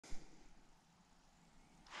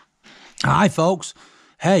Hi folks,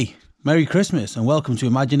 hey, Merry Christmas and welcome to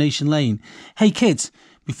Imagination Lane. Hey kids,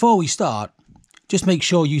 before we start, just make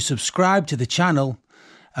sure you subscribe to the channel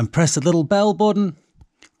and press the little bell button.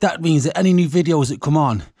 That means that any new videos that come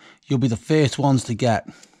on, you'll be the first ones to get.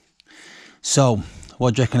 So,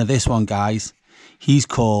 what do you reckon of this one, guys? He's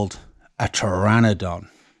called a Pterandon.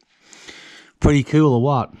 Pretty cool or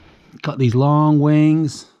what? Got these long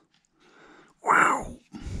wings. Wow.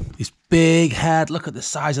 This big head. Look at the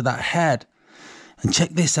size of that head. And check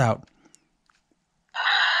this out.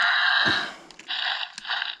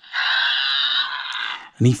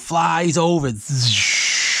 And he flies over.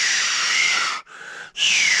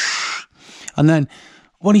 And then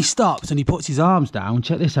when he stops and he puts his arms down,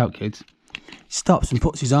 check this out, kids. He stops and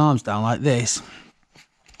puts his arms down like this.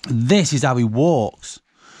 This is how he walks.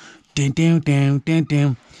 Dun, dun, dun, dun,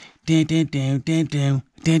 dun. Dun, dun, dun, dun, dun.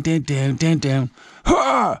 Dun, dun, dun, dun, dun.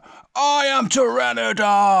 Ha! I am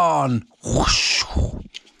Pteranodon! Whoosh.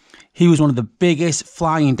 He was one of the biggest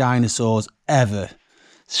flying dinosaurs ever.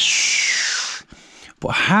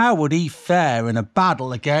 But how would he fare in a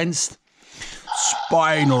battle against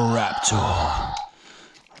Spinoraptor?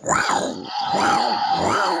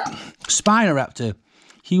 Spinoraptor,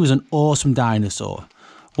 he was an awesome dinosaur.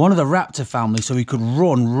 One of the raptor family, so he could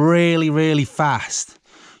run really, really fast,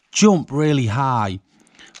 jump really high,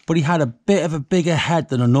 but he had a bit of a bigger head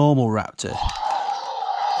than a normal raptor.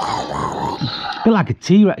 A bit like a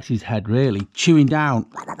T-Rex's head, really, chewing down.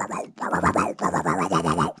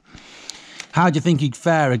 How do you think he'd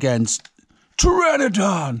fare against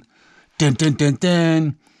Pteranodon? Dun, dun, dun,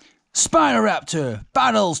 dun. Spinoraptor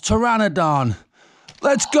battles Pteranodon.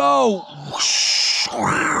 Let's go!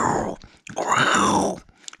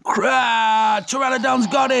 Pteranodon's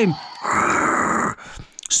got him.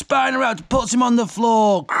 Spinoraptor puts him on the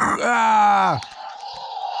floor.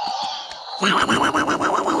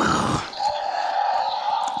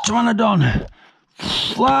 Pteranodon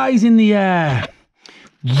flies in the air.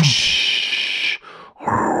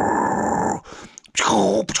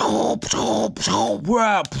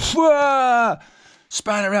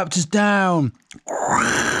 Spinoraptor's down.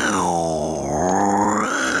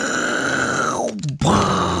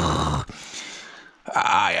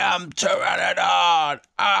 I am Pteranodon.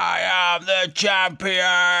 I am the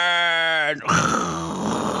champion.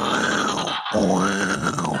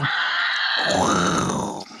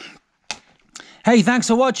 Hey, thanks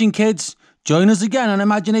for watching, kids. Join us again on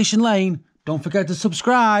Imagination Lane. Don't forget to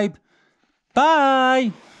subscribe.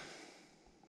 Bye.